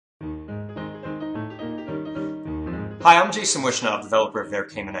Hi, I'm Jason Wishnov, developer of There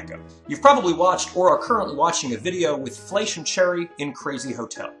Came an Echo. You've probably watched or are currently watching a video with Fleish Cherry in Crazy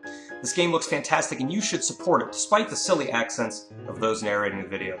Hotel. This game looks fantastic and you should support it, despite the silly accents of those narrating the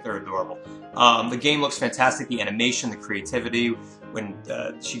video. They're adorable. The game looks fantastic, the animation, the creativity, when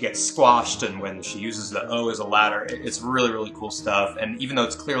she gets squashed and when she uses the O as a ladder. It's really, really cool stuff. And even though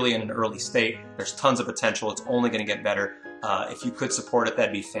it's clearly in an early state, there's tons of potential. It's only going to get better. If you could support it,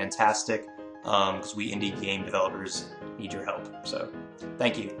 that'd be fantastic. Because we indie game developers need your help. So,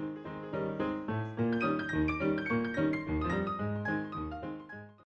 thank you.